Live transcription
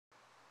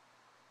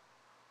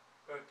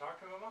Go ahead,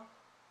 talk to Mama.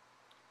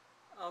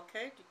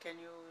 Okay, can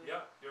you...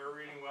 Yeah, you're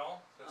reading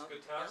well. That's a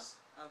good test.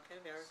 Yeah.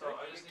 Okay, very good. So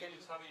I just need you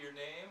to tell me your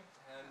name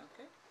and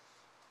okay.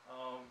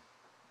 And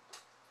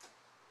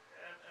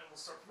we'll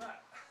start from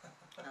that.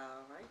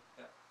 All right.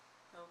 Yeah.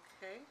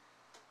 Okay.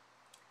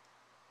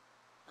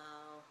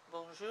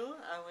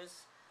 Bonjour. I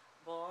was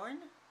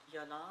born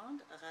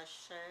Yolande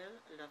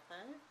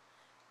Lefebvre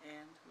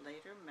and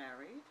later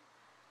married,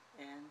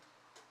 and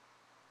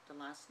the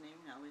last name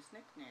now is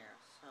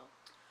Nicknair. So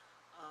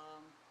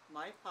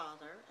my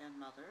father and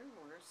mother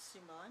were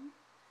Simone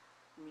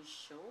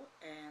Michaud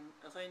and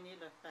René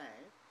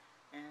Lefebvre,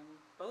 and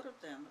both of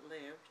them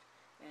lived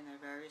in a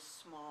very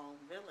small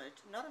village,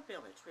 not a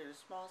village, really a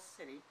small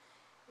city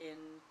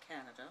in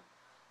Canada,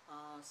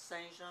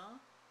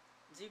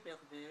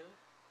 Saint-Jean-d'Iberville,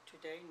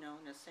 today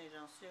known as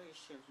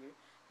Saint-Jean-sur-Richelieu,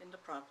 in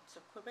the province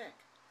of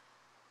Quebec.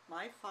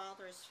 My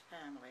father's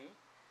family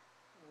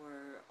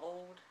were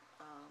old,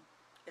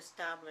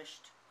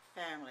 established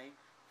family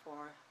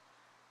for a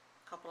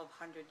couple of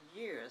 100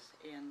 years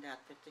in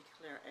that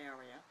particular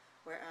area,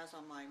 whereas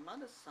on my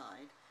mother's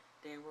side,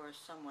 they were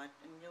somewhat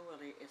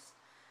newly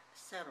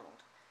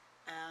settled.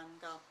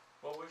 And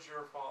what was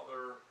your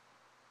father's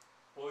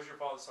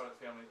side of the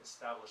family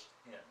established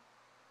in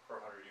for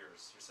 100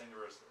 years? You're saying they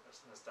were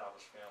an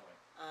established family.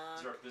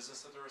 Is there a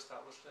business that they were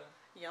established in?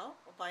 Yeah,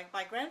 my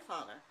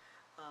grandfather,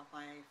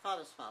 my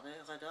father's father,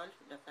 Rodolphe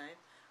Lefebvre,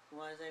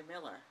 was a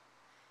miller,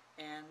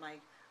 and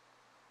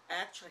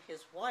actually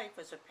his wife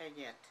was a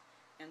paillette,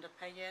 and the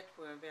paillettes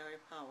were very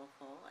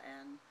powerful,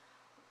 and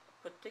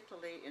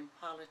particularly in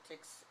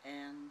politics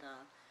and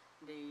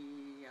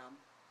the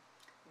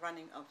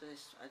running of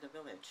the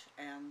village.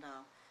 And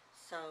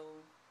so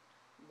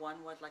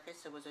one was, like I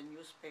said, was a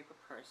newspaper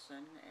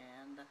person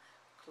and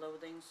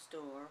clothing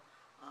store,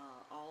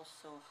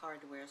 also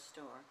hardware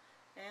store,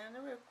 and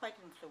they were quite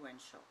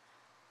influential.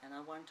 And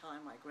at one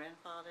time my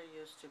grandfather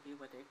used to be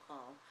what they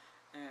call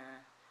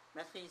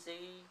maîtrise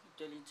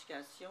de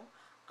l'éducation,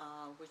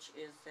 which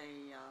is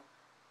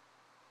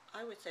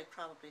I would say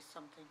probably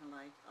something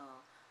like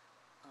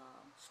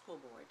school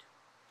board.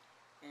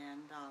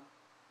 And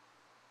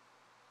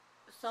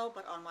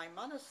but on my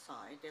mother's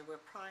side, they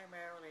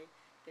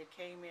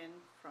came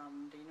in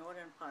from the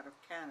northern part of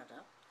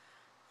Canada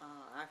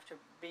after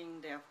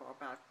being there for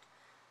about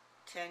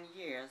 10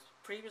 years.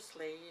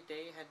 Previously,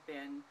 they had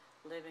been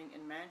living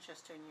in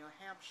Manchester, New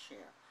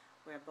Hampshire,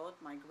 where both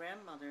my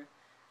grandmother,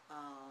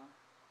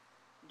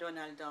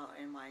 Donalda,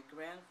 and my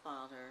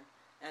grandfather,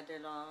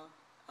 Adela,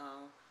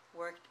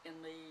 worked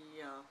in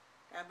the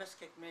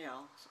biscuit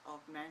mills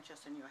of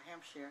Manchester, New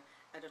Hampshire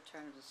at the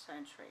turn of the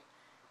century.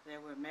 They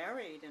were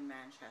married in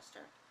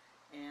Manchester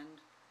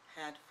and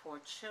had 4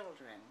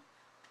 children.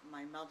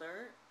 My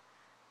mother,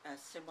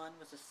 Simone,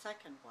 was the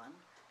second one.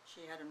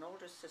 She had an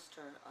older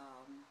sister,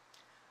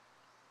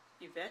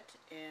 Yvette,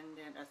 and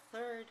then a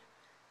third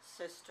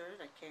sister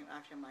that came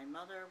after my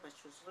mother,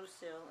 which was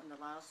Lucille, and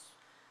the last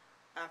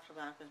after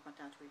that was my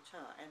Tante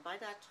Rita. And by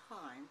that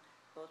time,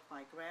 both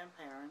my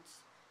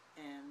grandparents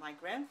and my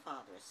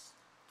grandfather's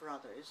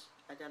brothers,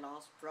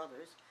 Adela's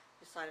brothers,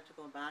 decided to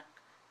go back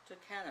to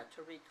Canada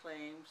to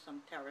reclaim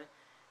some territory,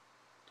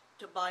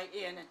 to buy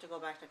in and to go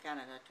back to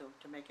Canada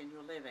to make a new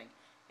living.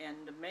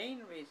 And the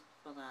main reason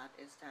for that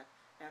is that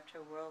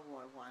after World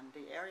War I,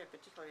 the area,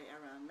 particularly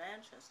around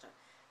Manchester,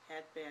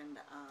 had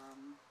been,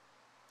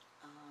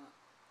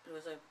 there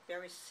was a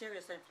very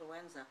serious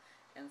influenza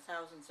and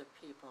thousands of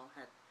people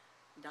had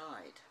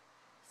died.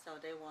 So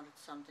they wanted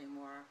something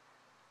more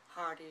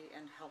hearty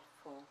and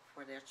helpful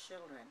for their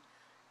children.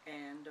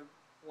 And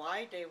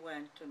why they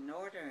went to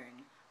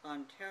northern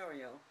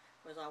Ontario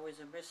was always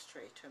a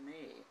mystery to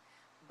me.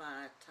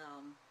 But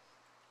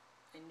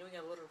in doing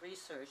a little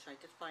research, I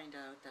did find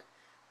out that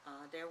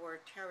there were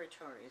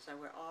territories that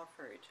were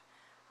offered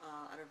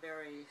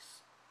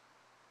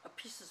at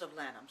pieces of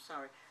land,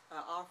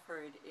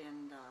 offered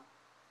in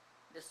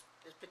this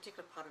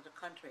particular part of the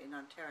country in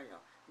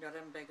Ontario,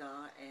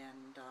 Norumbega,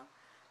 and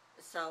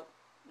so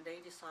they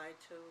decided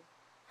to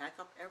pack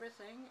up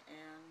everything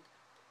and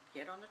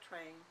get on the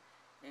train,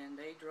 and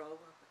they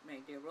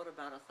rode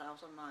about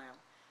 1,000 miles,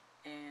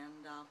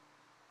 and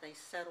they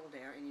settled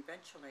there, and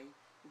eventually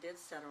did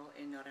settle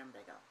in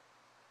Norumbega.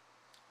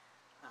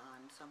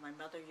 And so my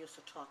mother used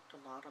to talk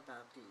a lot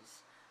about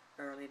these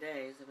early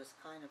days. It was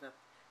kind of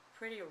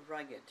pretty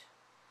rugged,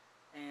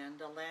 and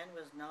the land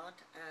was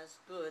not as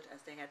good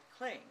as they had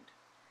claimed.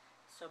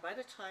 So by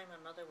the time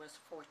my mother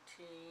was 14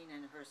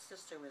 and her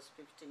sister was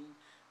 15,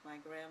 my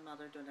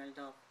grandmother,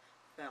 Donalda,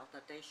 felt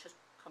that they should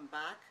come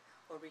back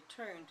or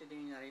return to the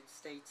United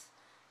States,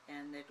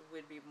 and it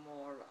would be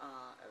more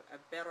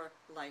a better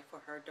life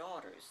for her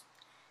daughters.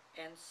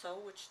 And so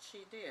which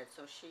she did.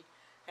 So she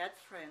had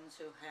friends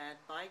who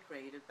had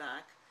migrated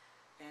back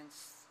and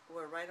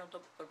were right on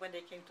the, but when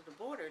they came to the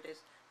border, they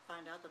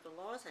found out that the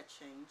laws had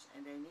changed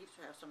and they needed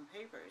to have some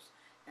papers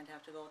and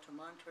have to go to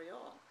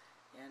Montreal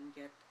and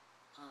get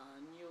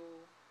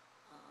new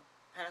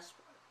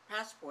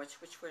passports,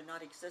 which were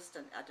not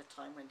existent at the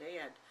time when they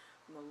had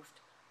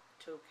moved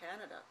to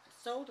Canada.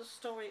 So the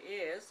story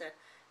is that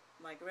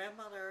my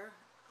grandmother,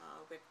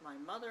 with my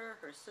mother,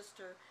 her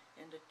sister,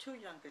 and the two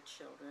younger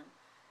children,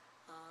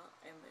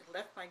 and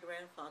left my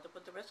grandfather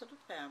with the rest of the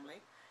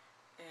family,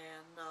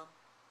 and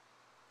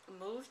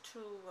moved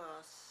to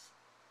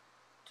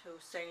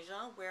Saint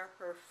Jean, where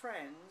her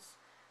friends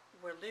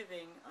were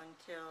living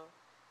until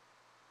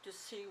to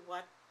see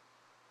what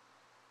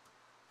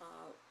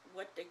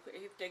they could,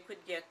 if they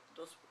could get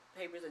those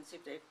papers, and see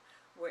if they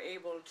were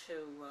able to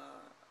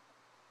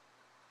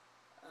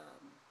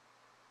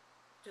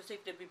see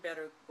if they'd be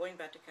better going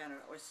back to Canada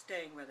or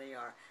staying where they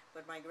are.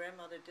 But my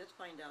grandmother did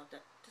find out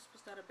that this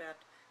was not a bad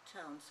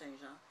town,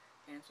 Saint Jean,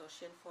 and so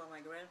she informed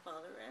my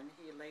grandfather, and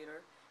he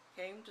later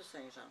came to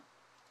Saint Jean.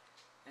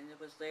 And it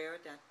was there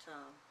that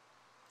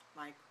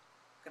my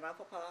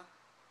grandpapa,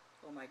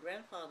 or my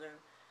grandfather,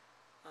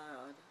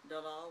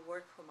 Dela,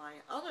 worked for my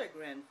other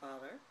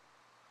grandfather,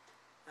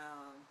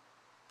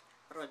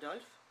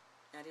 Rodolphe,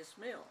 at his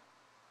mill.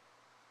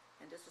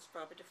 And this is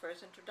probably the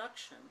first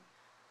introduction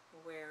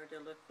where the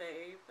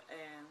Lefebvre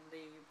and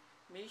the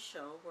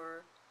Michaud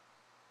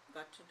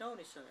got to know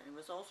each other. And it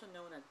was also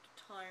known at the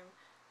time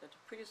that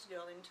the prettiest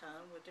girl in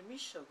town were the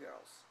Michaud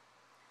girls.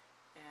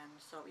 And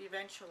so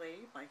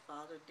eventually my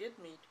father did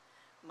meet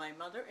my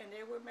mother, and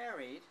they were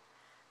married.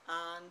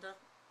 And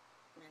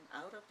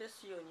out of this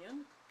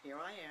union, here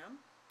I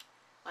am.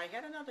 I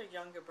had another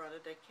younger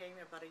brother that came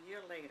about a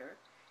year later,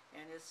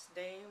 and his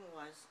name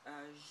was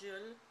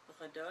Jules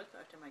Rodolphe,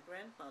 after my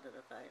grandfather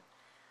Lefebvre.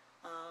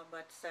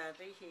 But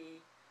sadly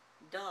he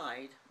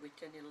died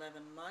within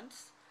 11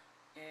 months,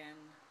 and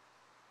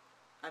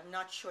I'm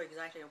not sure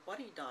exactly of what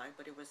he died,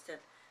 but it was said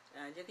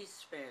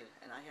l'irispel,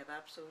 and I have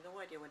absolutely no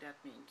idea what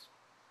that means.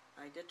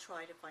 I did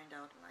try to find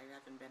out, and I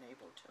haven't been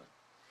able to.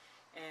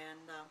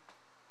 And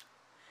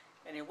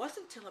it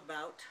wasn't until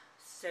about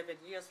 7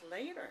 years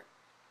later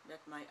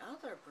that my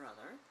other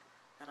brother,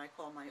 that I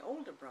call my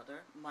older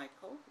brother,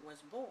 Michael,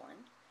 was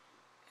born.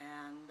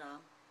 And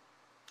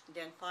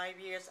then 5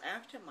 years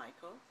after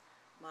Michael,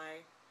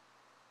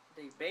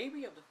 the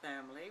baby of the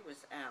family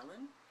was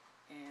Alan,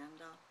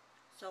 and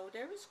so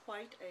there is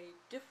quite a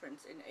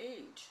difference in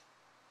age.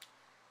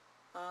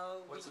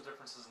 What's the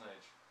differences in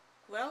age?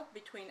 Well,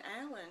 between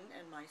Alan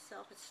and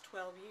myself, it's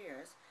 12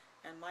 years,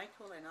 and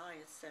Michael and I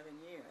is 7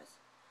 years.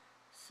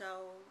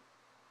 So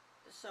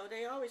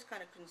they always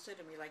kind of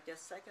consider me like their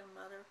second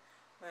mother,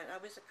 but I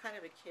was a kind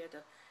of a kid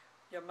that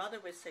your mother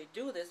would say,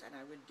 do this, and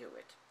I would do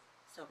it.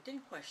 So I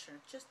didn't question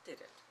it, just did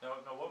it. Now,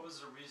 what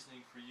was the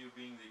reasoning for you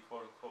being the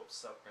quote-unquote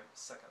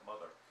second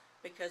mother?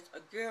 Because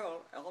a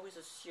girl always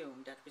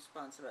assumed that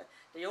responsibility.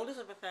 The oldest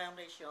of the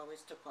family, she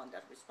always took on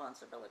that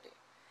responsibility.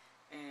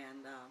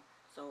 And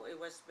so it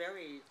was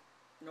very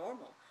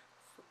normal,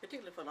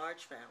 particularly for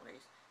large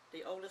families.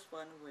 The oldest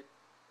one would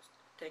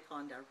take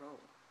on that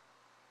role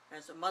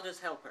as a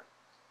mother's helper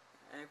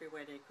every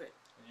way they could.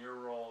 And your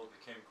role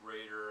became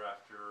greater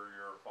after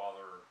your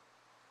father?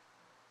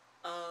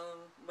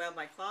 Well,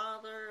 my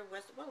father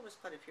was, well, it was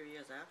quite a few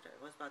years after.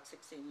 It was about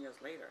 16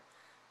 years later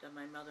that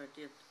my mother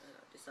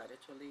decided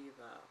to leave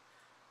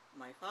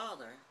my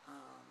father.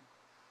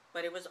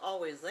 But it was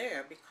always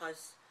there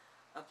because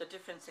of the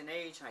difference in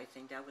age, I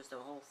think. That was the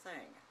whole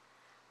thing.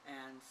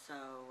 And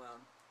so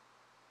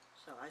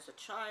as a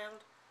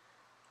child,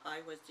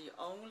 I was the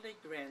only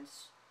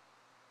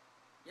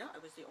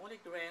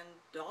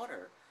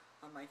granddaughter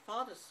on my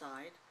father's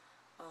side.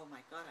 Oh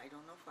my God, I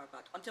don't know far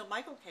about, until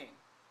Michael came.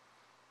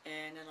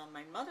 And then on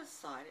my mother's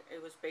side, it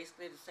was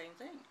basically the same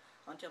thing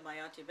until my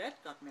Auntie Beth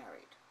got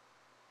married.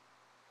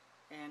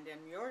 And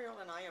then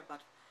Muriel and I are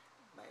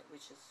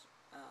which is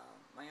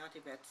my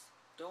Auntie Beth's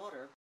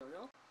daughter,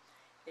 Muriel,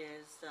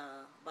 is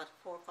about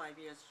 4 or 5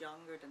 years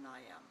younger than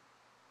I am.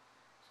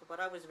 So,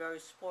 but I was very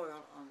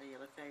spoiled on the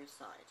Lefebvre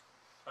side.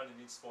 How do you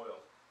mean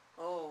spoiled?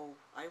 Oh,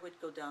 I would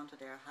go down to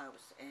their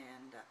house,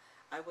 and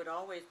I would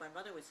always, my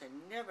mother would say,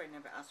 never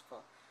ask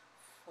for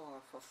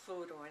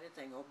food or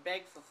anything, or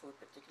beg for food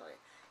particularly.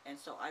 And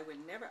so I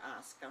would never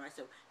ask. And I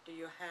said, do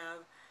you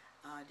have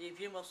the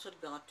vieux morceau de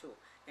gâteau,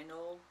 an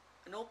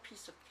old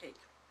piece of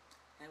cake?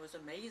 And it was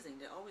amazing.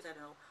 They always had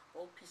an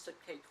old piece of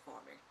cake for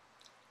me.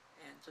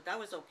 And so that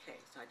was okay.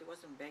 So I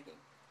wasn't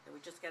begging. They were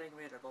just getting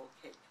rid of old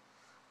cake.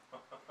 You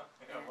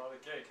got a lot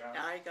of cake, huh?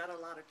 I got a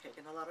lot of cake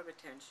and a lot of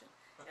attention.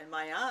 And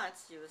my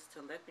aunts used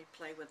to let me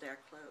play with their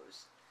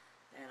clothes.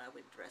 And I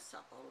would dress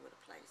up all over the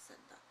place.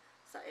 And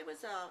so it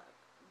was a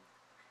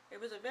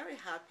very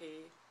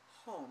happy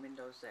home in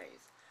those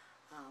days.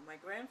 My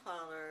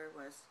grandfather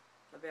was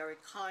a very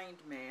kind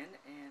man,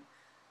 and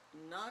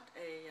not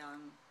a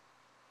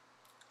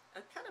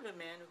kind of a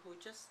man who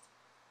just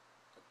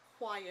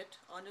quiet,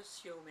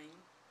 unassuming,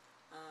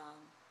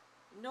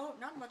 not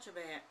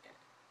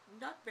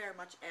very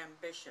much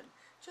ambition,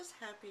 just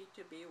happy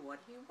to be what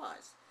he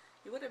was.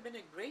 He would have been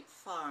a great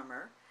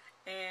farmer,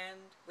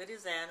 and with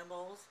his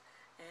animals,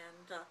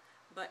 and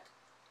but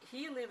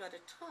he lived at a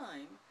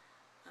time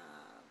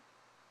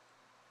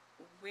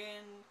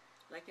when,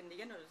 like in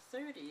the end of the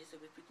 30s,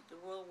 the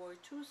World War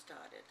II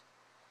started.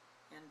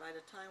 And by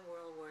the time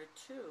World War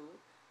II,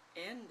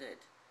 ended,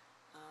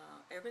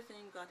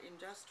 everything got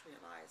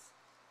industrialized.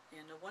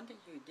 And the one thing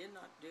he did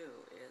not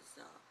do is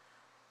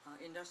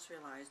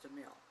industrialize the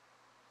mill.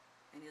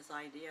 And his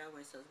idea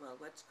was, says, well,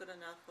 what's good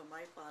enough for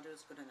my father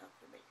is good enough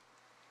for me.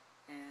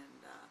 And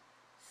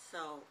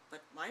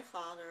but my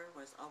father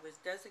was always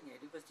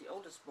designated, he was the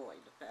oldest boy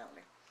in the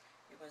family.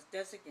 It was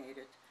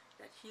designated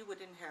that he would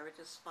inherit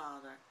his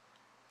father's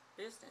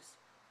business,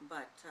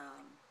 but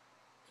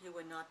he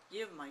would not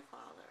give my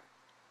father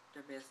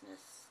the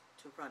business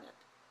to run it.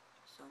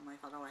 So my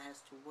father has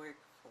to work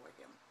for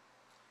him.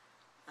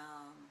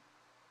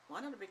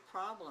 One of the big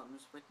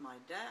problems with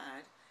my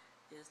dad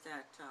is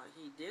that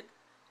he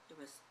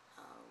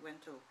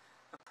went to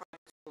a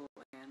private school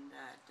and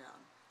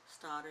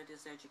started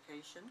his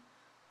education.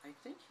 I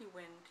think he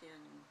went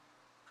in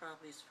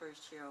probably his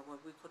first year of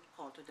what we could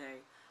call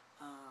today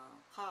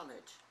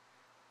college.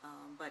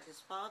 But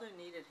his father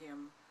needed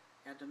him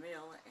at the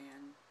mill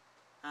and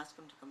asked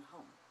him to come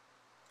home.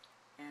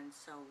 And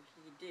so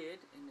he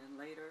did, and then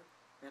later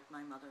met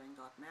my mother and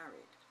got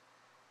married.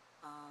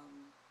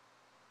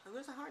 So he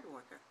was a hard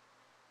worker.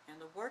 And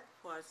the work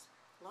was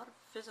a lot of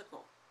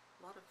physical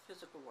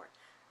work.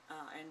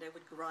 And they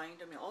would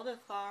grind them. All the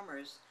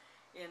farmers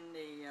in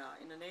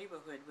the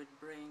neighborhood would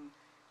bring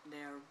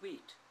their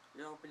wheat,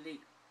 their blé,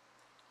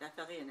 la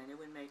farine, and they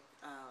would make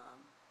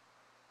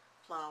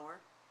flour,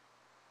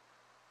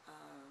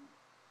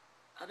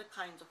 other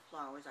kinds of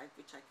flours,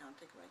 which I can't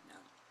think right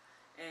now,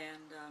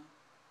 and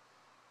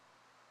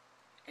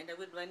they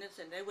would blend it,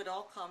 and they would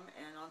all come.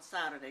 And on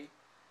Saturday,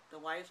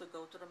 the wives would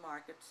go to the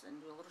markets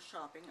and do a little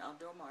shopping,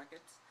 outdoor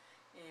markets,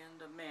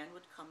 and the man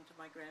would come to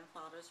my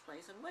grandfather's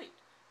place and wait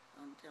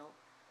until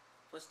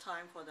it was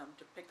time for them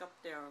to pick up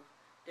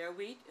their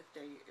wheat if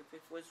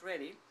it was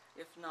ready.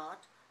 If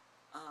not,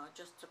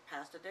 just to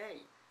pass the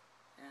day.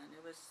 And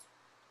it was,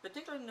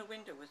 particularly in the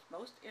winter, was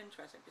most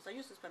interesting because I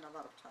used to spend a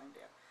lot of time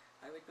there.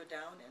 I would go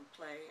down and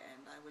play,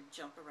 and I would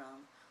jump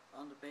around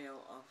on the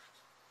bale of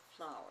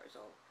flours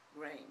or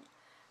grain,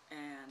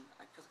 and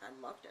because I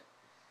loved it,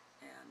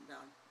 and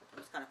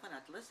it was kind of fun.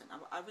 I'd listen.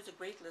 I was a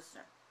great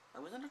listener. I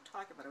wasn't a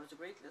talker, but I was a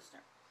great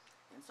listener,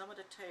 and some of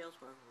the tales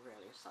were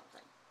really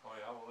something. Oh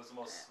yeah, what was the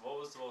most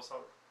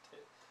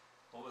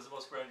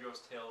grandiose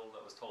tale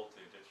that was told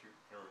to you that you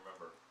can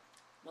remember?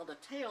 Well, the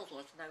tales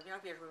was, now you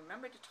have to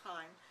remember the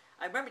time.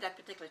 I remember that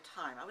particular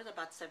time. I was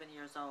about 7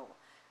 years old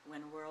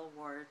when World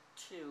War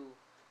II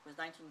was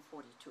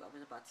 1942. I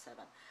was about 7,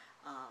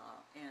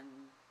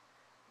 and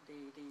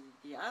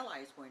the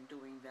Allies weren't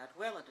doing that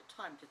well at the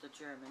time because the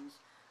Germans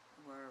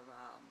were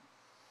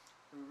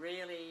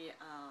really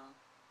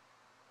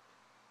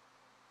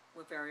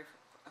were very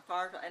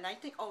far. And I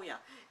think, oh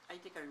yeah, I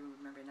think I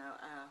remember now.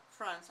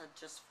 France had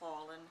just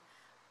fallen,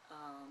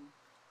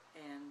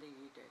 and the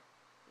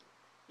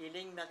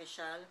ligne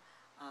maréchale,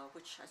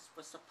 which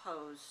was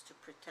supposed to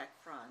protect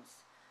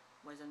France,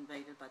 was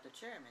invaded by the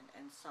German,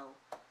 and so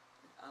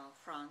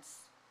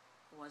France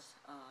was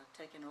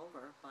taken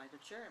over by the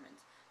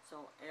Germans.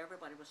 So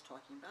everybody was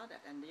talking about that,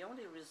 and the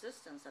only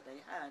resistance that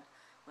they had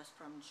was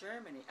from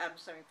Germany.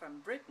 I'm sorry, from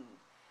Britain,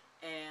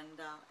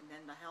 and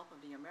then the help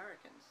of the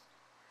Americans.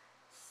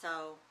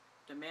 So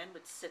the men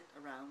would sit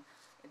around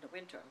in the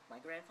winter.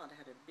 My grandfather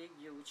had a big,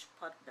 huge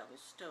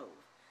pot-belly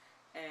stove,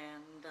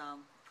 and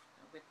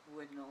with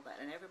wood and all that,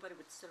 and everybody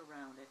would sit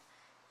around it,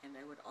 and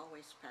they would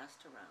always pass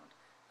around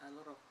a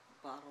little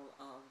bottle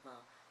of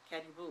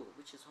Caribou,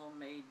 which is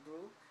homemade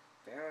brew,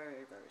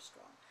 very, very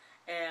strong.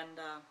 And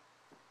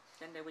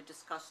then they would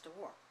discuss the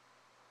war,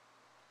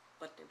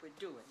 what they would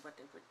do and what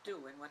they would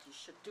do and what he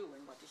should do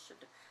and what he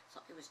should do.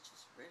 So it was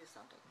just really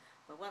something.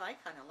 But what I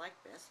kind of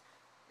liked best,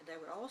 they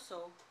would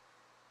also,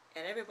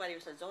 and everybody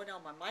says, oh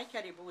no, my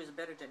Caribou is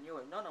better than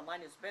yours. No,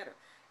 mine is better.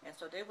 And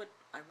so they would,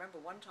 I remember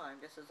one time,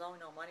 they says, oh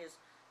no, mine is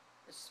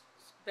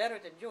better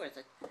than yours.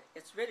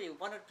 It's really 100%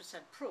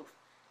 proof.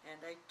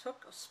 And they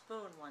took a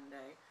spoon one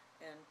day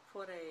and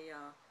put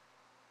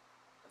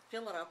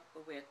fill it up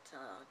with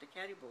the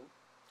Caribou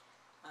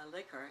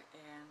liquor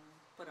and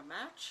put a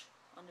match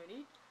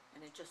underneath,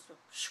 and it just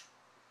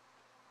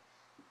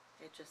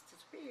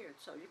disappeared.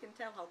 So you can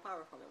tell how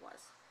powerful it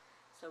was.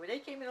 So they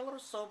came in a little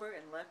sober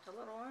and left a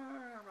little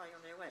right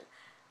on their way.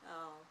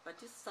 But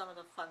this is some of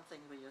the fun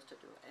things we used to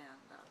do.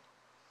 And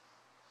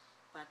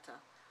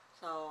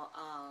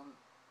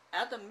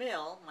at the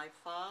mill, my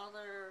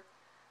father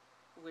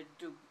would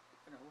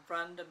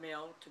run the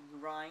mill to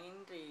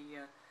grind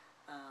the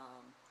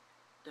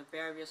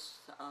various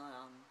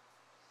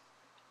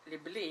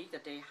blé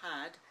that they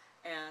had,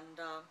 and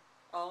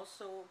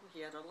also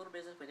he had a little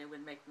business where they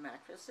would make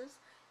mattresses.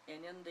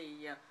 And in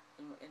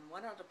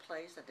one other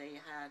place that they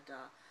had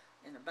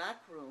in the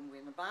back room,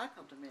 in the back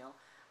of the mill,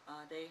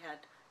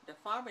 the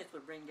farmers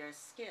would bring their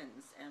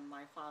skins, and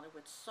my father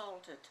would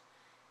salt it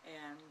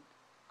and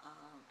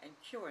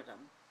cure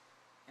them,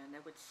 and they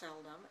would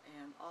sell them.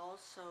 And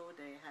also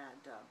they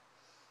had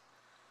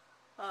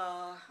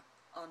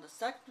on the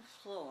second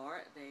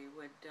floor they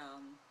would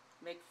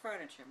make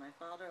furniture. My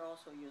father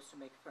also used to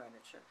make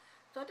furniture,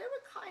 so they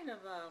were kind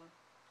of a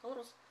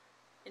little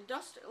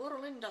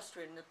little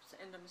industry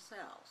in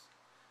themselves.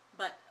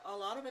 But a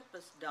lot of it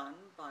was done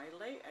by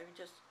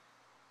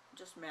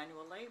just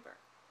manual labor,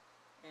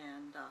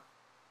 and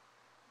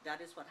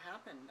that is what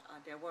happened.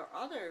 There were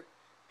other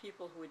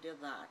people who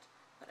did that,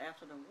 but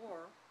after the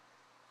war,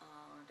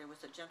 there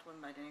was a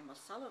gentleman by the name of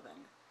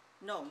Sullivan.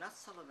 No, not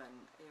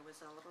Sullivan. It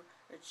was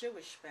a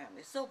Jewish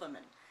family,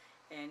 Silverman,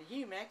 and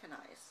he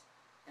mechanized,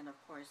 and of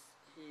course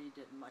he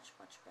did much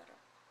better.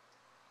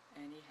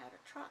 And he had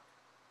a truck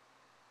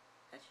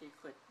that he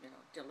could,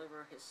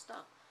 deliver his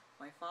stuff.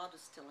 My father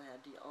still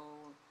had the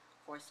old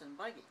horse and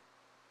buggy,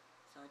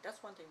 so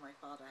that's one thing my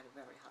father had a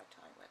very hard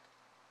time with.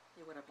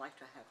 He would have liked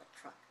to have a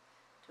truck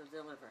to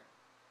deliver,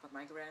 but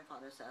my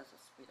grandfather says,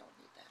 we don't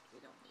need that,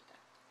 we don't need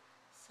that.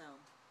 So,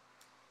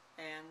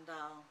 and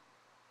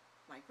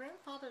my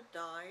grandfather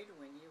died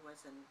when he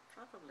was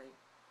probably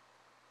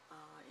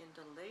in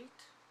the late,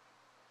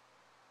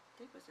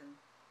 I think it was in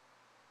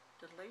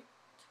the late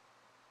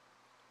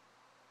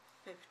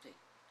 50.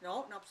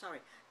 No,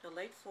 sorry, the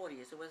late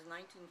 40s. It was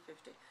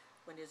 1950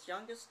 when his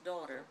youngest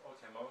daughter.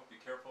 Okay, Mo,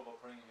 be careful about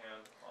putting your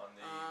hand on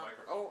the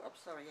microphone. Oh, I'm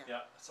sorry. Yeah.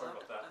 Yeah, sorry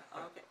about that.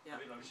 Okay. Yeah.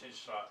 Let me change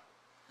the shot.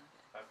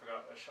 Okay. I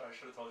forgot. I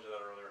should have told you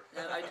that earlier.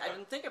 I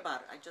didn't think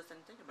about it. I just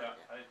didn't think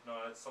about it. Yeah. No,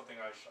 that's something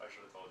I should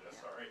have told you.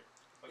 Yeah. Sorry.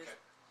 Okay.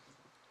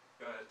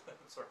 Go ahead.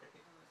 I'm sorry.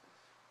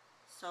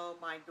 So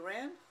my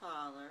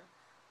grandfather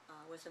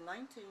was in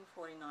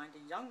 1949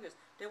 the youngest.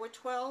 There were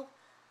 12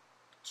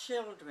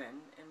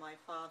 children in my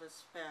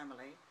father's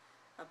family.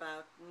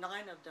 About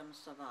 9 of them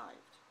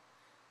survived.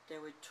 There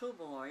were 2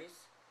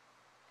 boys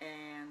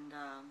and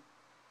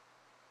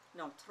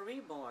 3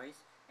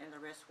 boys, and the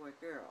rest were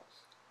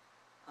girls.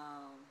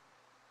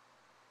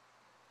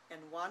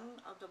 And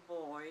one of the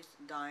boys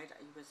died.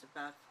 He was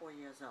about 4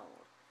 years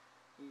old.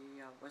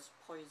 He was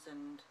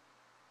poisoned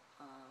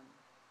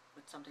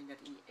with something that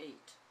he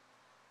ate.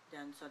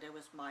 Then, so there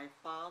was my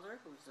father,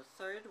 who was the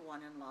 3rd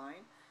one in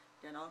line.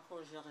 Then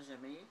Uncle Georges,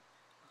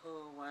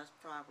 who was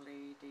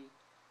probably the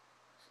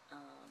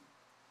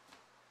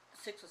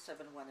 6th or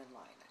 7th one in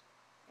line.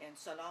 And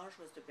Solange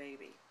was the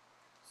baby.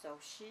 So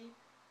she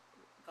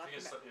got okay.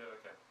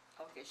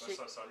 Okay, she...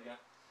 Sorry, yeah?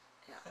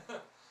 Yeah. Okay.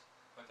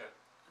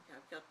 Okay,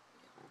 I've got...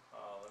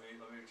 Let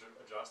me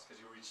adjust, because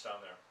you reached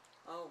down there.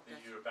 Oh, I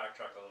need you to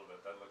backtrack a little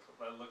bit. That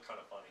looked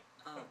kind of funny.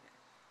 Oh, okay.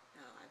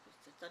 No,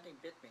 something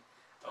bit me.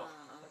 Oh.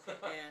 Okay.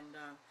 And,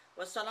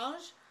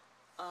 Solange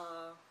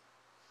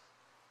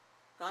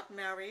got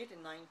married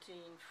in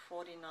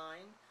 1949,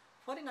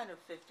 49 or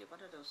 50,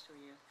 one of those 2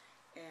 years.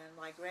 And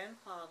my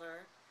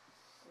grandfather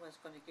was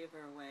going to give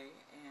her away,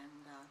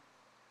 and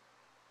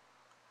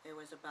it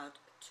was about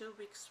 2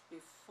 weeks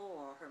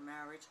before her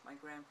marriage, my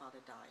grandfather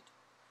died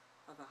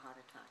of a heart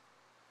attack.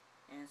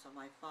 And so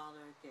my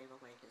father gave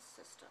away his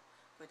sister.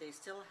 But they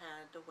still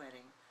had the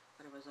wedding,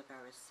 but it was a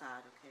very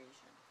sad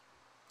occasion.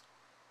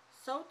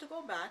 So to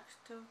go back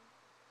to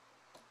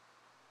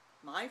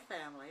my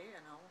family,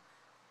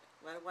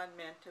 what it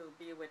meant to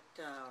be with,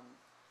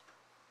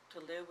 to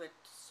live with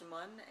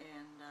Simone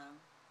and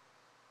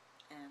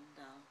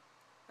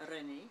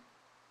René.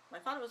 My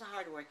father was a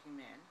hard-working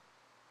man,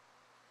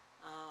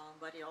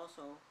 but he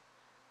also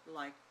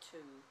liked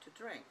to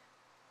drink.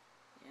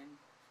 And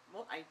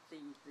well,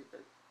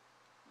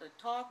 the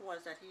talk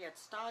was that he had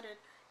started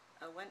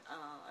when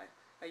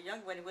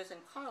he was in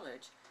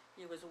college.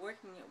 He was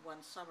working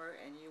one summer,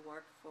 and he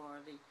worked for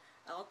the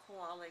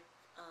alcoholic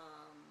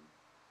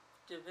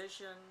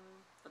division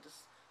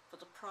for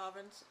the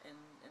province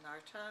in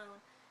our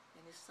town,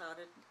 and he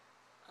started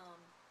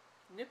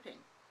nipping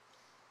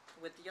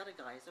with the other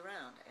guys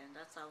around, and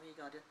that's how he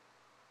got it.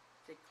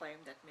 They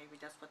claim that maybe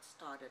that's what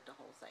started the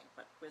whole thing,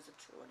 but was it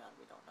true or not,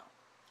 we don't know.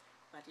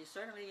 But he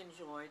certainly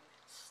enjoyed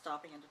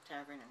stopping in the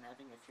tavern and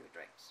having a few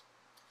drinks.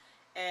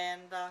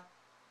 And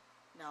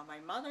now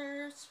my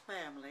mother's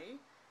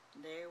family,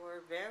 they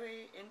were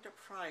very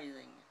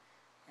enterprising,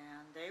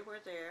 and they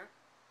were there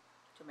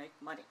to make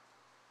money.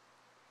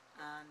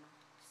 And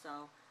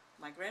so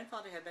my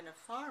grandfather had been a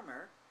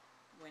farmer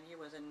when he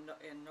was in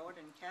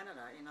northern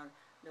Canada,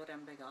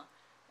 Nuremberg,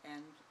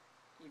 and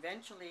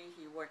eventually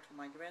he worked for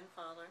my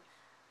grandfather,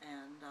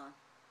 and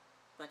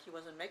but he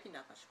wasn't making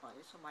that much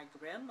money. So my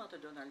grandmother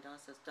Donalda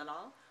says,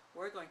 Dalal,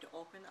 we're going to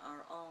open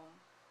our own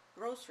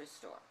grocery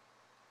store,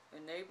 a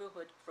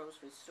neighborhood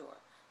grocery store,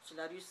 sur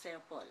la rue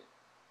Saint-Paul.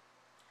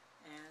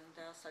 And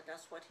so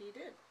that's what he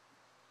did,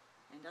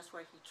 and that's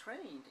where he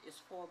trained his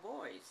 4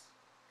 boys.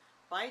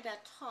 By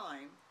that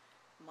time,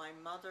 my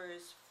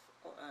mother's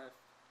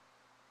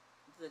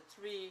the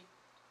 3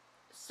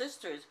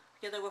 sisters,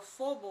 because there were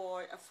 4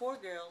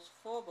 girls,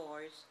 4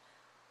 boys,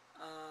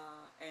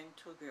 and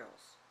 2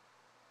 girls.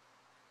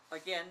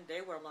 Again,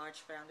 they were a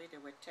large family. There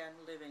were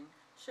 10 living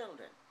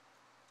children,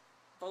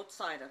 both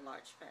sides a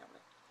large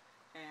family.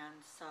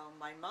 And so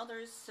my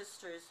mother's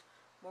sisters,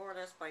 more or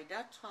less by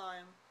that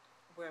time,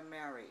 were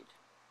married.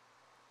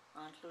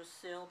 Aunt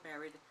Lucille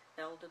married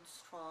Eldon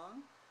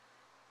Strong,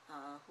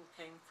 who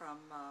came from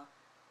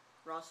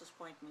Ross's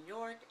Point, New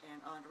York,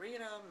 and Aunt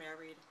Rita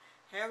married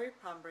Harry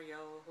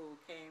Pombrio, who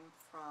came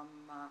from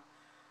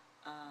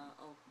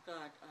oh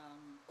God,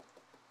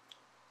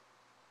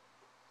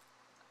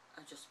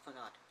 I just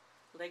forgot.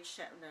 No,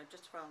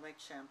 just around Lake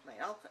Champlain.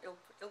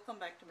 It'll come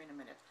back to me in a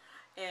minute.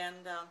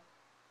 And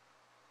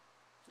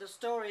the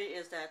story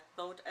is that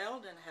both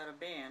Eldon had a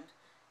band,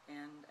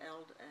 and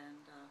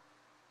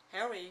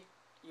Harry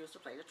used to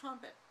play the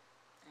trumpet,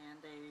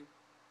 and they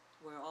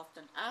were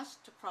often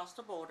asked to cross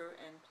the border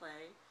and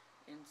play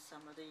in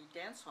some of the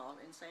dance hall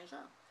in Saint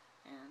Jean,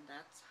 and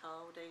that's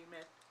how they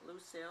met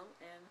Lucille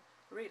and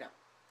Rita.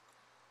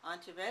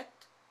 Aunt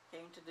Yvette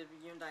came to the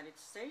United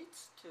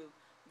States to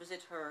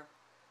visit her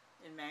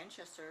in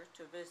Manchester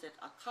to visit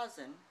a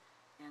cousin,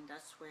 and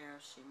that's where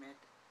she met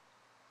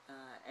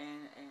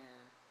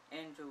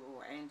Andrew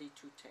or Andy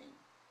Tutain.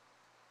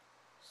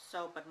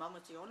 So, but Mom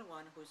was the only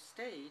one who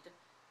stayed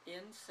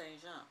in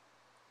Saint Jean.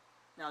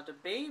 Now the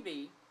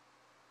baby,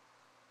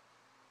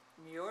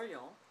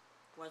 Muriel,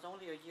 was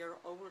only a year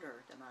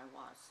older than I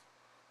was.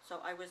 So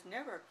I was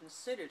never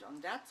considered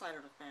on that side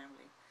of the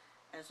family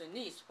as a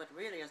niece, but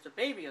really as the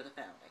baby of the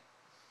family.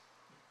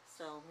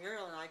 So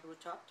Muriel and I grew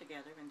up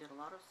together and did a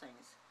lot of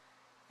things.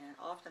 And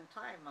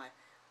oftentimes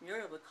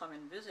Muriel would come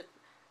and visit,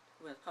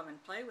 would come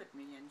and play with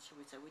me, and she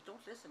would say, "We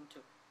don't listen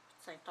to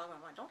St. Thomas.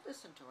 Don't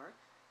listen to her.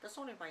 That's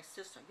only my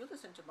sister. You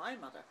listen to my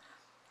mother."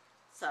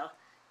 So,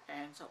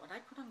 and I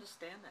could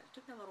understand that. It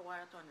took me a little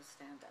while to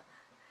understand that.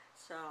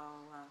 So,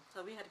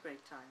 so we had a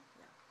great time.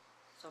 Yeah.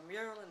 So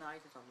Muriel and I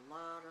did a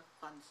lot of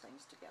fun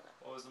things together.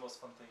 What was the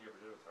most fun thing you ever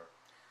did with her?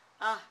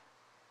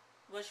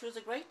 Well, she was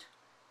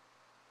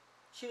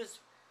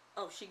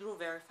she grew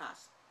very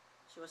fast.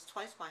 She was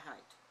twice my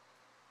height,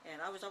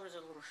 and I was always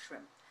a little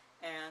shrimp.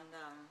 And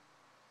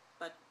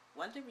but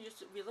one thing we used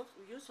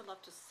to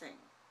love to sing,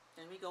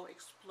 and we go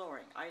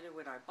exploring either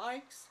with our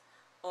bikes,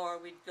 or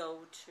we'd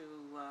go to.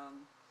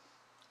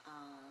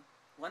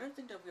 One of the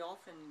things that we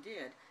often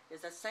did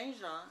is that Saint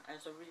Jean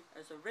as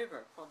a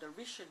river called the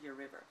Richelieu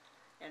River,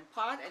 and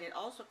it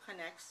also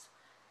connects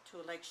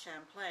to Lake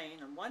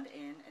Champlain on one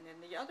end, and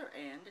then the other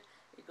end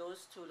it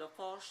goes to the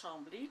Fort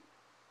Chambly,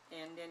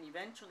 and then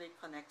eventually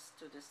connects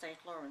to the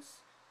St.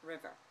 Lawrence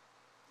River.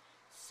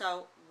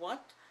 So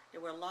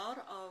there were a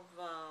lot of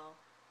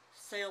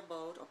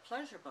sailboat or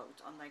pleasure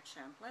boats on Lake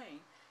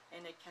Champlain,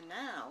 and a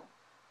canal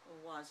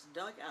was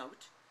dug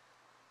out,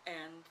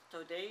 and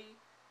so the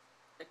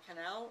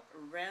canal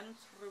ran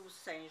through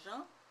Saint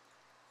Jean,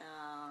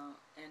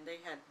 and they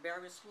had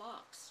various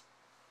locks.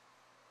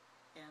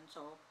 And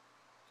so,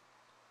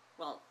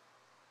 well,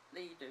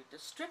 the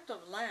strip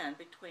of land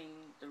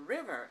between the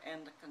river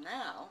and the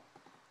canal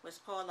was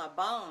called la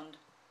bande.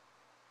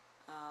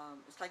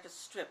 It's like a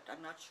strip.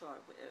 I'm not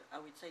sure I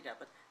would say that,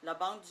 but la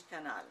bande du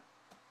canal.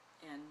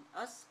 And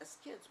us as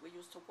kids, we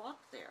used to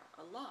walk there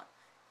a lot,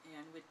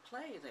 and we'd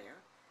play there.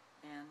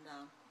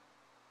 And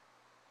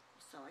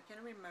so I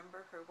can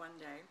remember her one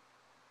day.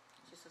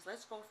 She says,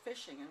 "Let's go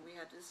fishing," and we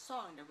had this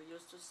song that we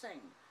used to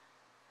sing,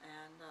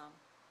 and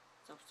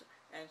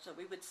so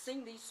we would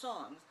sing these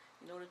songs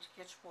in order to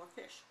catch more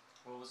fish.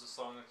 What was the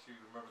song that you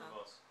remember the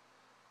most?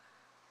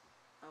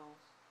 Oh,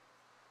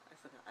 I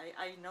forgot.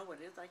 I know what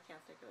it is. I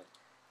can't think of it.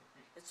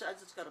 I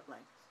just got a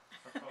blank.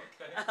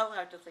 Okay. I'll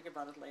have to think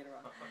about it later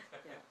on. Okay.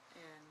 Yeah,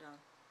 and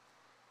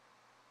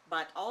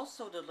but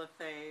also the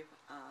Lefebvre.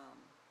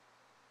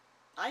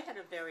 I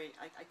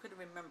couldn't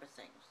remember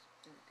things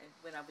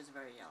when I was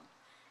very young,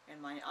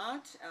 and my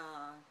aunt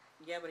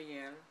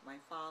Gabrielle, my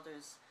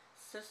father's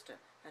sister,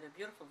 had a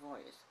beautiful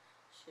voice.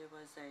 She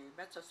was a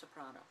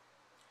mezzo-soprano,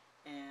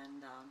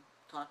 and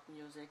taught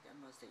music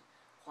and was the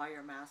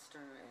choir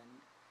master,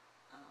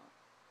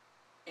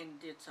 and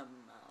did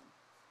some.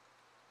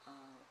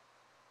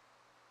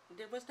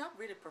 It was not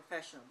really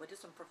professional, but did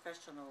some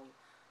professional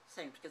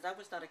things, because I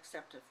was not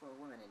accepted for a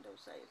woman in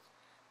those days,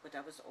 but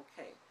that was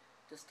okay.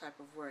 This type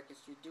of work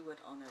is you do it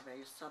on a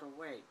very subtle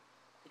way,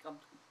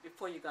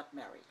 before you got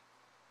married.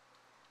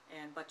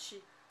 But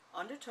she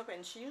undertook,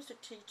 and she used to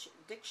teach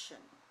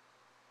diction,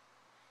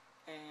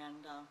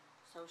 and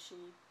so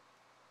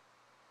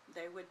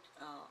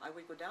I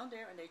would go down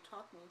there, and they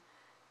taught me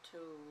to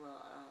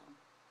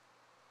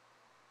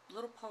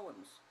little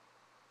poems,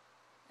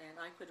 and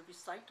I could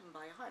recite them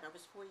by heart. I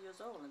was 4 years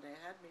old, and they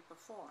had me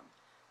perform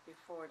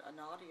before an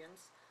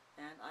audience,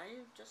 and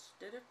I just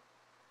did it,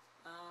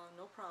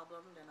 no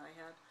problem. Then I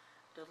had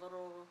the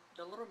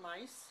little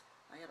mice.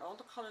 I had all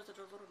the colors of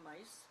the little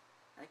mice.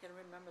 I can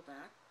remember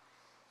that.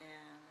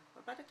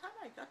 But by the time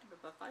I got to be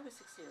about 5 or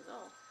 6 years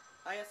old,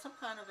 I had some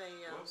kind of a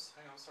Whoops,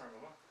 hang on, sorry,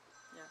 Mama.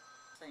 yeah,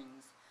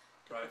 things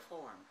to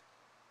perform.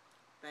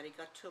 But it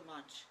got too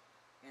much,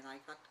 and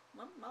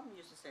Mom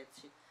used to say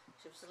she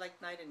was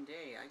like night and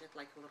day. I get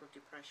like a little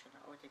depression.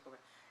 I would take over,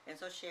 and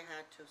so she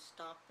had to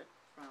stop it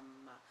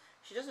from.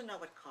 She doesn't know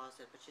what caused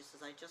it, but she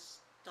says I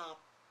just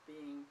stopped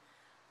being.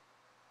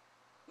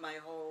 My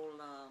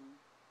whole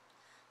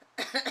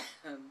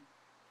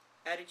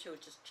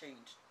attitude just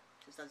changed.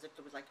 It's as if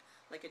it was like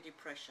a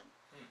depression.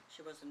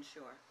 She wasn't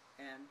sure,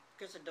 and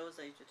because in those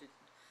days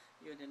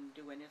you didn't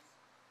do anything.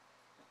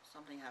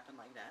 Something happened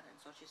like that, and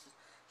so she says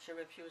she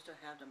refused to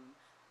have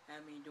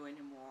me do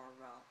any more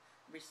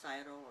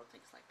recital or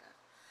things like that.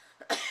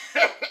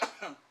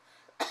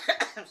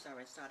 I'm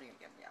sorry, starting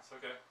again, yeah. It's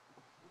okay.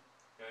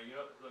 Yeah, you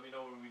know, let me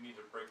know when we need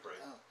a break.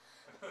 Oh.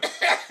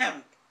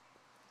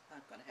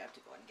 I'm going to have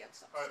to go and get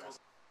some Alright,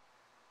 stuff.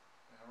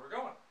 and we're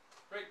going.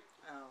 Great.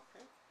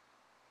 Okay.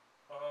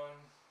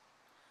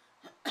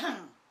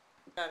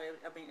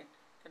 I mean,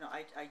 you know,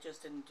 I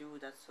just didn't do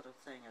that sort of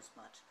thing as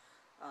much.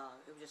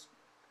 It was just,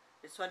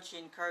 it's when she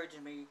encouraged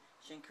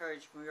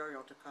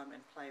Muriel to come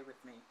and play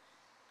with me,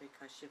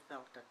 because she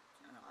felt that,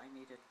 you know, I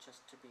needed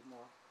just to be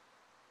more,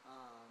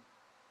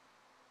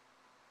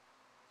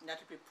 not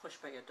to be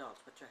pushed by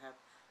adults, but to have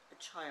a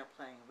child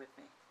playing with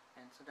me.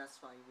 And so that's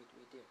why we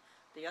did.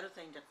 The other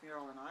thing that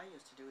Muriel and I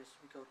used to do is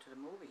we go to the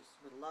movies.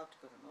 We love to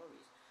go to the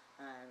movies.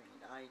 I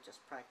mean, I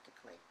just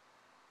practically,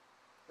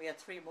 we had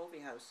 3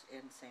 movie houses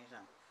in Saint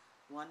Jean.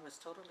 One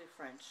was totally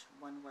French,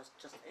 one was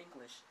just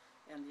English,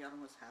 and the other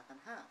was half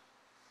and half.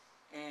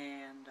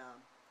 And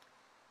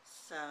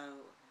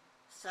so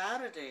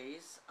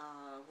Saturdays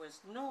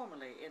was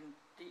normally, in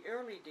the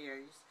early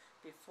days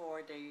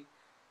before they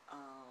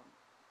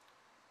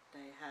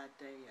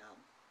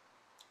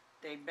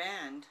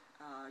banned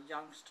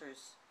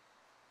youngsters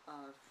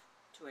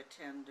to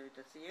attend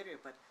the theater,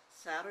 but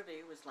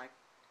Saturday was like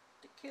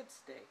the kids'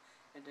 day,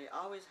 and they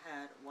always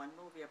had one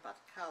movie about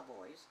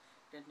cowboys,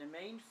 then the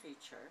main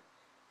feature,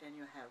 then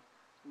you have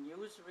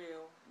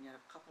newsreel, and you had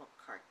a couple of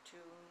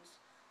cartoons.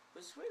 It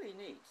was really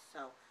neat.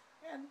 So,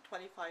 and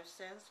 25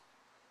 cents,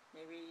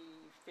 maybe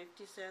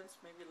 50 cents,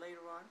 maybe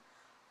later on.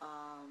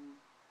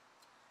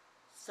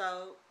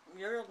 So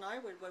Muriel and I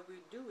would, what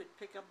we'd do, we'd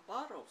pick up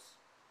bottles,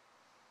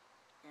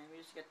 and we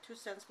used to get 2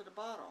 cents for the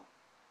bottle.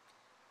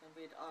 And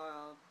we'd,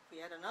 if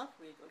we had enough,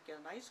 we'd get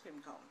an ice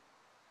cream cone,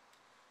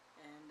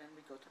 and then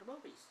we'd go to the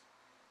movies.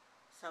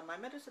 So my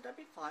mother said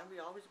that'd be fine. We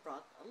always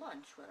brought a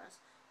lunch with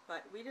us,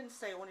 but we didn't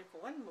stay only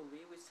for 1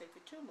 movie. We'd stay for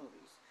 2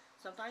 movies.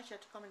 Sometimes she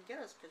had to come and get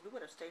us because we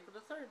would have stayed for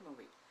the 3rd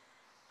movie.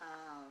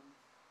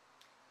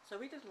 So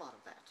we did a lot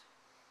of that,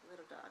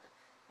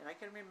 and I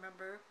can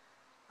remember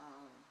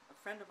a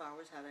friend of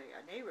ours had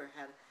a neighbor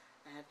had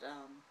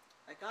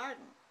a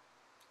garden.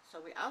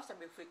 So we asked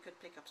them if we could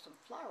pick up some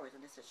flowers,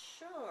 and they said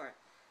sure.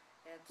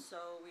 And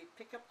so we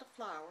picked up the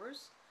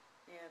flowers,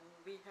 and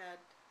we had,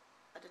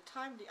 at the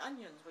time, the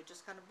onions were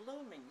just kind of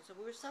blooming, so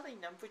we were selling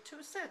them for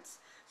 2 cents,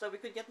 so we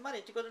could get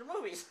money to go to the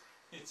movies.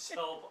 You'd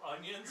sell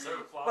onions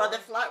or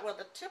flowers? Well,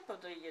 the tip of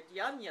the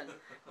onion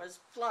was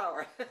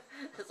flour,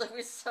 so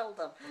we sold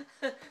them.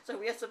 So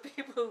we had some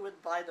people who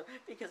would buy them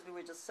because we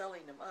were just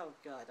selling them. Oh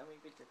God, I mean,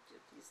 we did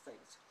these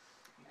things.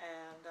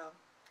 And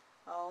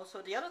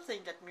also the other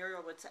thing that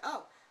Muriel would say,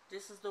 oh,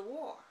 this is the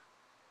war,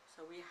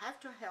 so we have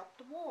to help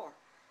the war.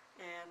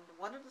 And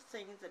one of the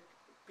things that,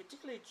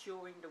 particularly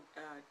during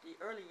the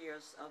early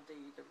years of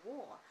the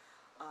war,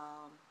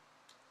 I'm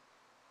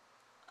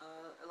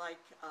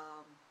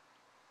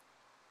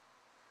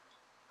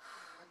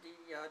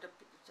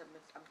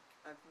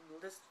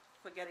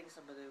forgetting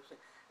some of those.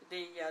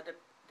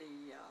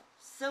 The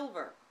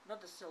silver,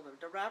 not the silver,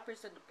 the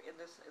wrappers in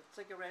the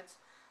cigarettes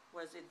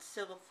was in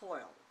silver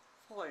foil.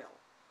 Foil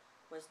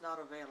was not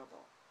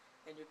available,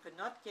 and you could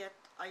not get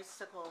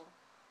icicle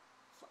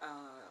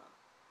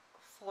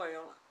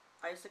foil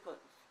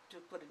to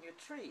put in your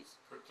trees.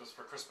 Just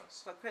for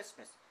Christmas. For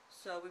Christmas.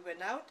 So we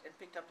went out and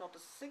picked up all the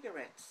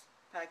cigarettes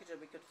packages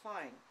we could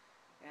find,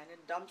 and in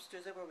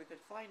dumpsters everywhere we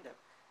could find them.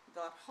 We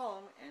got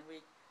home and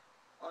we,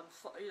 and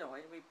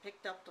we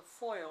picked up the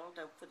foil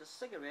for the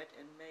cigarette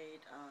and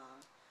made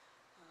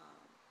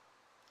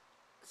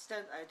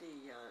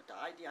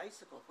the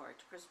icicle for our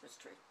Christmas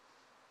tree.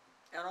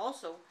 And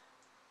also,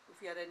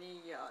 if we had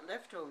any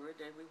leftover,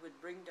 then we would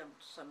bring them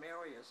to some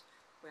areas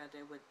where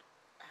they would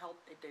help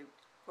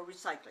for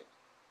recycling.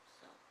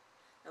 So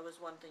that was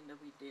one thing that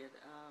we did.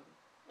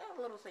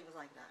 Little things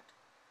like that.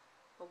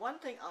 But one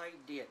thing I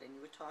did, and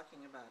you were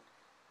talking about,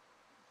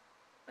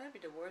 maybe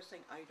the worst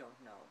thing, I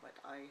don't know, but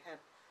I had,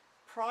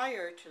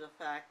 prior to the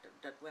fact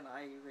that when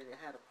I really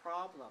had a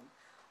problem,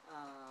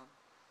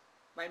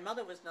 my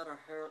mother was not an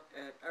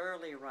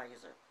early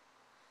riser,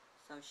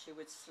 so she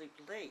would sleep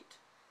late,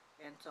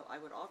 and so I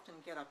would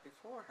often get up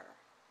before her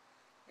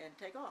and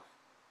take off.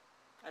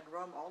 I'd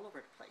roam all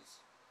over the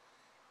place,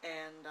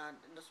 and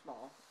in a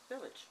small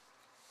village,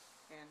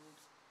 and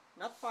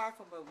not far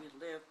from where we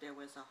lived there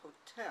was a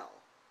hotel.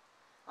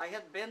 I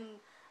had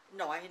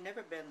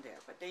never been there,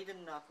 but they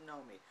did not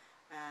know me,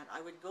 and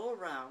I would go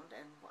around,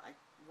 and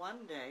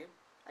one day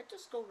I'd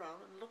just go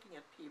around and looking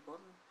at people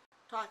and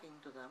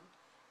talking to them,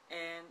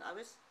 and I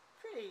was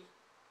pretty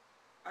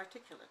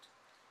articulate,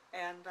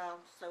 and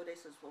so they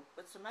says, well,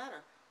 what's the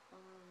matter?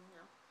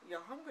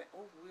 You're hungry?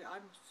 Oh,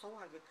 I'm so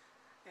hungry.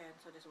 And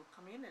so they said, well,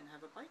 come in and have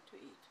a bite to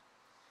eat.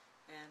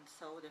 And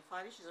so they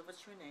finally, she said,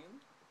 what's your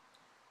name?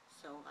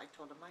 So I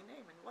told her my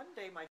name, and one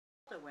day my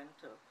father went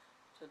to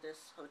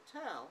this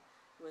hotel.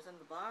 He was in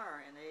the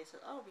bar, and they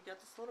said, oh, we got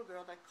this little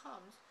girl that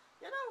comes,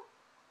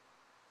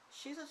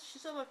 she's a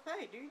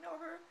Lefebvre. Do you know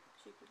her?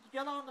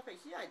 Yolande Lefebvre.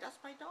 Yeah, that's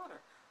my daughter.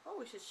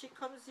 oh, she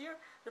comes here.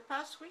 The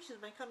past week she's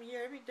been coming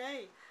here every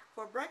day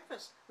for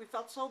breakfast. We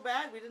felt so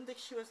bad. We didn't think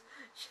she was,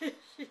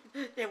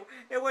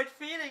 they weren't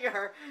feeding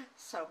her.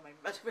 So my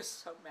mother was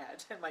so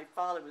mad, and my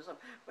father was so,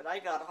 when I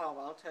got home,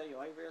 I'll tell you,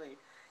 I really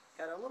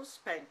got a little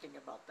spanking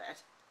about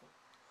that.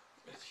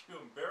 Did you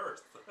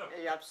embarrass them?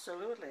 Yeah,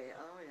 absolutely.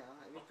 Oh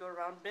yeah, we'd go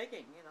around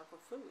begging, for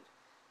food.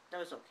 That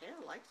was okay.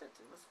 I liked it.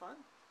 It was fun.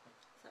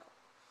 So,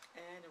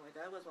 anyway,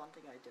 that was one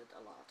thing I did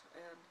a lot.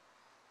 And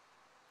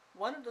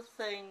one of the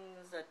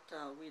things that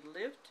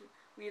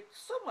we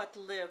somewhat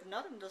lived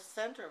not in the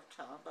center of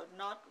town, but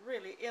not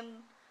really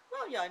in,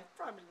 well, yeah,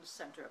 probably in the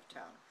center of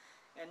town,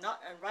 and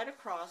right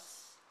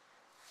across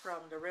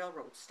from the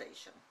railroad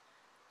station.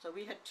 So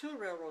we had two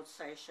railroad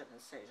stations in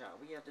Saint-Jean.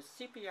 We had the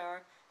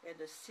CPR and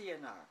the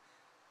CNR,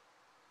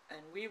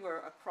 and we were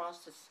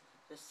across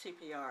the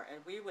CPR,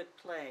 and we would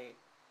play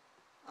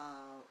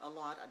a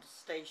lot at the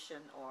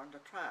station or on the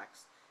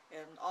tracks,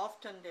 and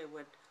often they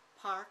would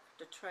park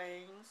the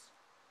trains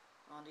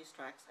on these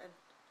tracks, and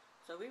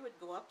so we would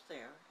go up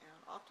there, and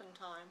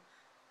oftentimes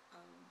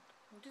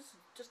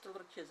just the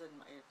little kids and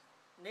my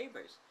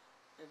neighbors,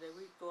 and then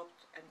we'd go up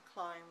and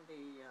climb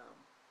the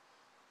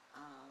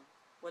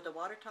where the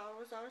water tower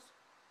was ours.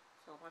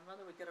 So my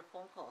mother would get a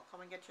phone call, come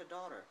and get your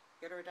daughter,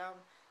 get her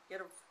down, get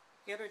her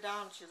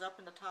down, she's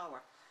up in the tower.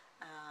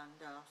 And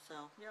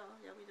so yeah,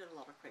 we did a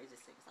lot of crazy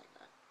things like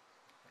that.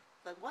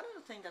 But one of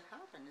the things that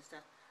happened is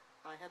that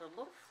I had a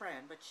little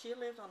friend, but she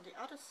lived on the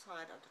other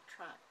side of the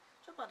track.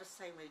 She was about the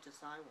same age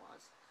as I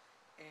was.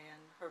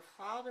 And her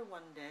father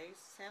one day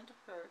sent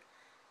her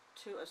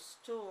to a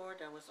store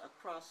that was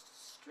across the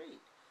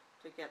street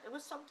to get, it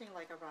was something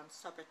like around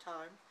supper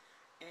time.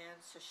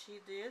 And so she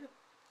did,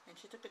 and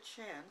she took a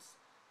chance.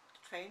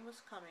 The train was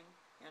coming,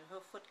 and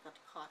her foot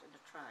got caught in the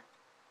track,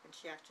 and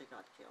she actually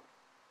got killed.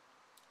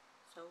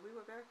 So we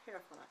were very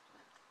careful after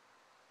that.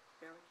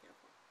 Very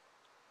careful.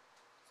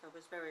 So it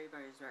was very,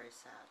 very, very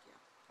sad,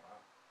 yeah. Wow.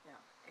 Yeah,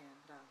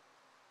 and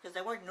because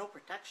there weren't no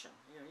protection.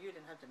 You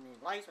didn't have to need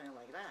lights or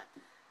anything like that.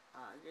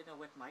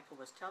 What Michael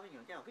was telling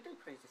you, yeah, we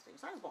did crazy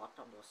things. I walked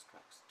on those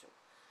tracks too.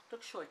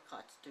 Took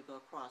shortcuts to go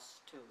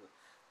across to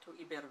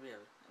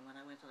Iberville, and when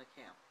I went to the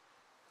camp.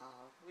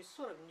 We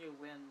sort of knew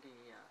when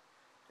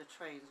the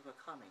trains were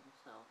coming,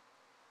 so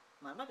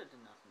my mother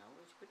did not know.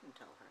 We couldn't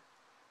tell her.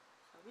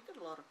 So we did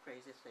a lot of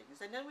crazy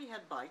things. And then we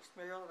had bikes.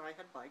 Muriel and I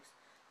had bikes,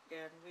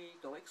 and we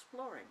go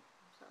exploring.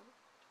 So,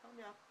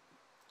 yeah.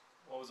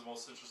 What was the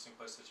most interesting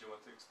place that you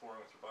went to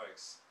exploring with your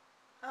bikes?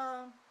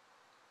 I'm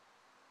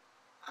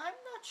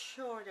not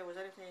sure there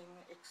was anything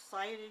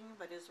exciting,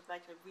 but it's the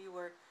fact that we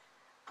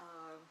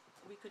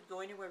could go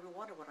anywhere we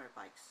wanted with our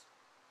bikes.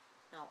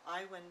 Now,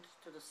 I went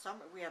to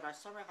we had our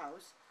summer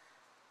house,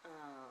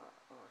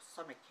 or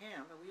summer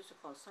camp, and we used to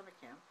call it summer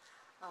camp,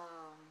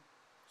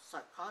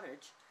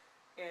 cottage,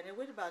 and it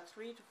was about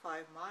 3 to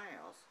 5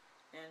 miles,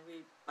 and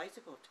we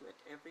bicycled to it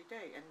every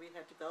day, and we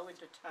had to go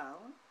into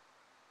town,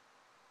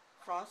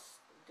 cross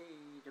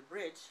the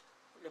bridge,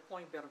 the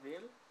Point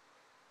Belleville,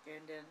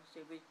 and then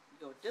we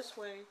go this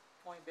way,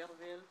 Point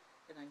Belleville,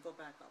 and then go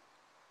back up.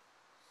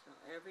 So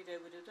every day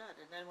we do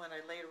that, and then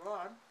later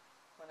on,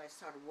 when I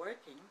started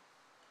working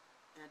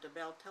at the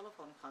Bell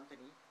Telephone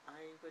Company,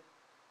 I would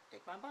take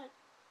my bike.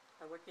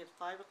 I worked at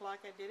 5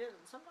 o'clock, I did it,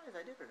 and sometimes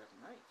I did it at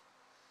night.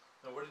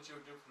 Now, what did you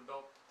do for the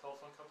Bell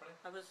Telephone Company?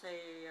 I was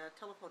a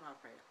telephone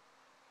operator.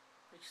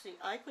 You see,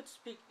 I could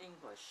speak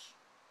English,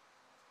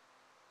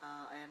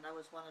 and that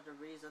was one of the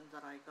reasons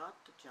that I got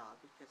the job,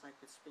 because I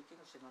could speak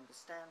English and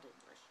understand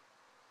English.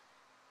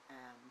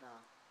 And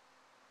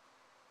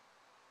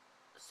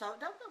so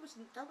that was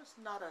an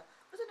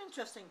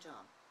interesting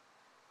job.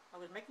 I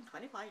was making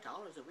 $25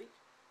 a week.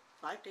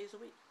 5 days a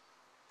week.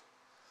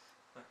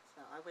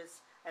 So I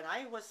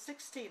was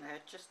 16. I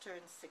had just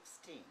turned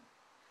 16.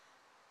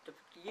 The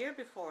year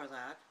before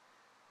that,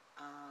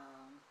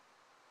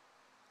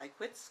 I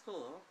quit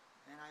school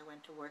and I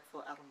went to work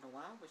for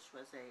Alanoa, which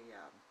was a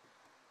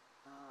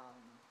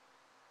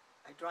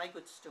dry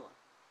goods store.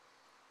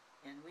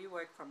 And we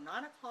worked from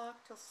 9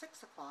 o'clock till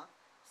 6 o'clock,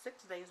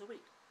 6 days a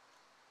week.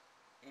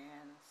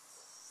 And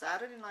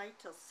Saturday night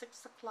till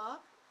 6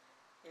 o'clock,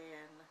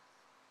 and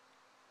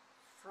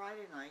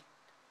Friday night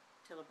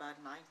till about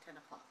 9, 10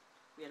 o'clock.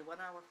 We had 1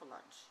 hour for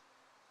lunch.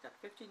 Got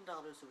 $15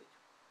 a week.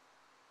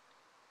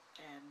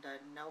 And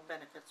no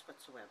benefits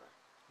whatsoever.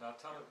 Now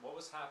tell me, what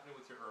was happening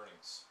with your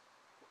earnings?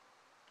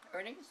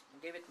 Earnings? I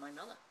gave it to my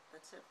mother.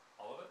 That's it.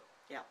 All of it?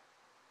 Yeah.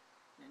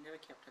 I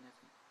never kept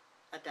anything.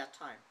 At that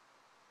time.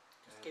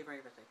 Just gave her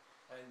everything.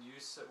 And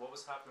you said, what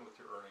was happening with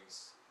your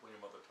earnings when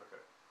your mother took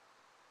it?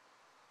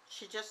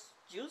 She just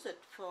used it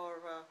for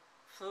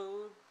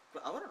food.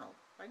 I don't know.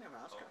 I never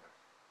asked her.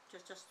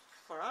 Just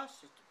for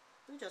us,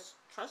 we just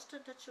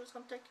trusted that she was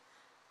going to take,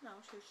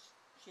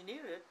 she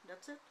needed it,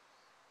 that's it.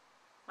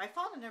 My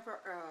father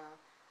never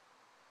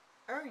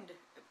earned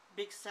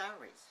big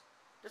salaries.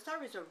 The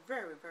salaries are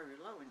very, very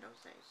low in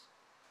those days.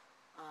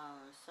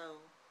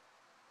 So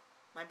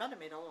my mother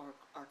made all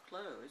our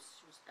clothes.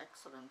 She was an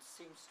excellent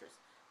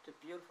seamstress, did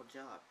a beautiful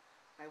job.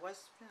 I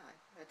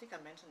think I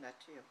mentioned that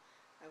to you.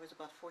 I was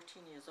about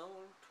 14 years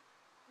old,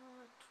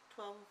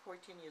 12 or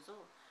 14 years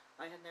old.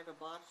 I had never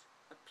bought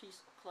a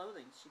piece of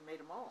clothing. She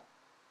made them all.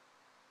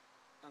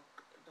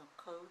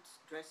 Coats,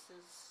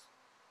 dresses,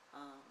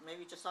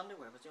 maybe just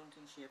underwear was the only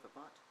thing she ever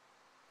bought.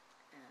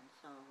 And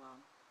so,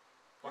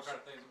 what kind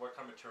of things, what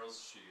kind of materials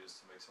does she use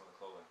to make some of the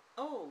clothing?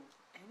 oh,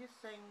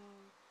 anything,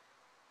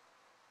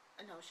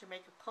 you know, she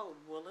make a coat,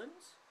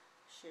 woolens.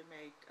 She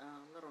made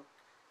little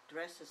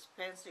dresses,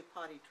 fancy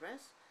party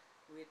dress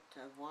with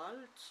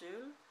voile,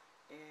 tulle,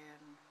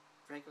 and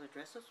regular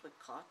dresses with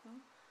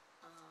cotton,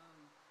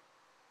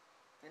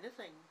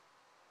 anything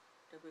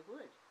that we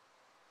would.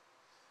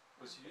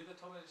 Was it you that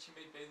told me that she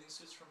made bathing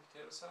suits from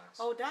potato sacks?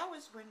 Oh, that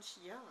was when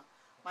she, yeah.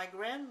 My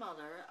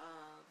grandmother,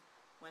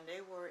 when they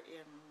were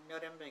in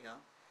Nuremberg,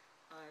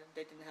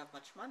 they didn't have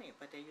much money,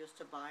 but they used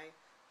to buy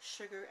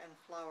sugar and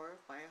flour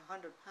by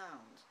 100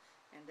 pounds.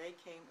 And they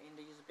came in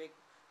these big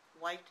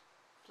white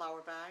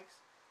flour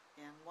bags,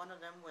 and one of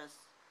them was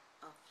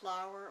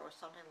flour or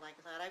something like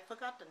that. I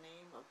forgot the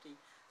name of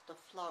the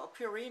flour,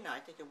 Purina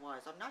I think it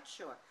was, I'm not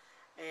sure.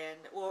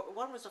 And, or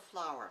one was a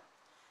flour.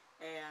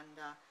 And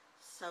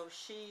so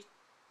she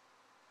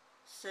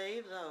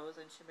saved those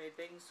and she made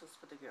bathing suits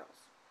for the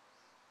girls.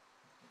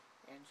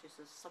 And she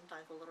says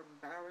sometimes a little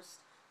embarrassed,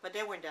 but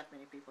there weren't that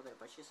many people there,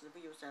 but she said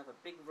we used to have a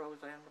big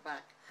rose right in the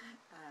back,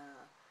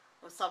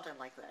 or something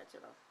like that, you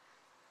know.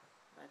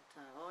 But,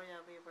 oh yeah,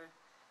 we were,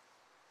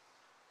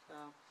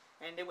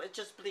 and they would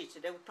just bleach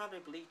it, they would probably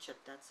bleach it,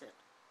 that's it.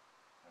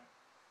 Okay.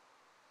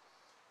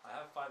 I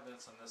have 5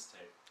 minutes on this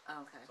tape.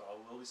 Okay. So I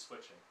will be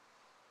switching.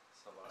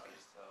 So I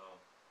just,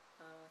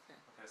 okay.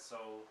 Okay,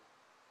 so,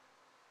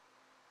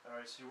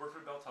 alright, so you work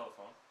for Bell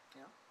Telephone.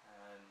 Yeah.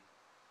 And,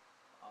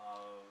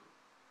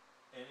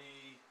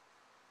 any,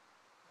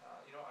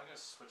 you know, I'm gonna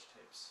switch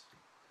tapes.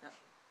 Yeah.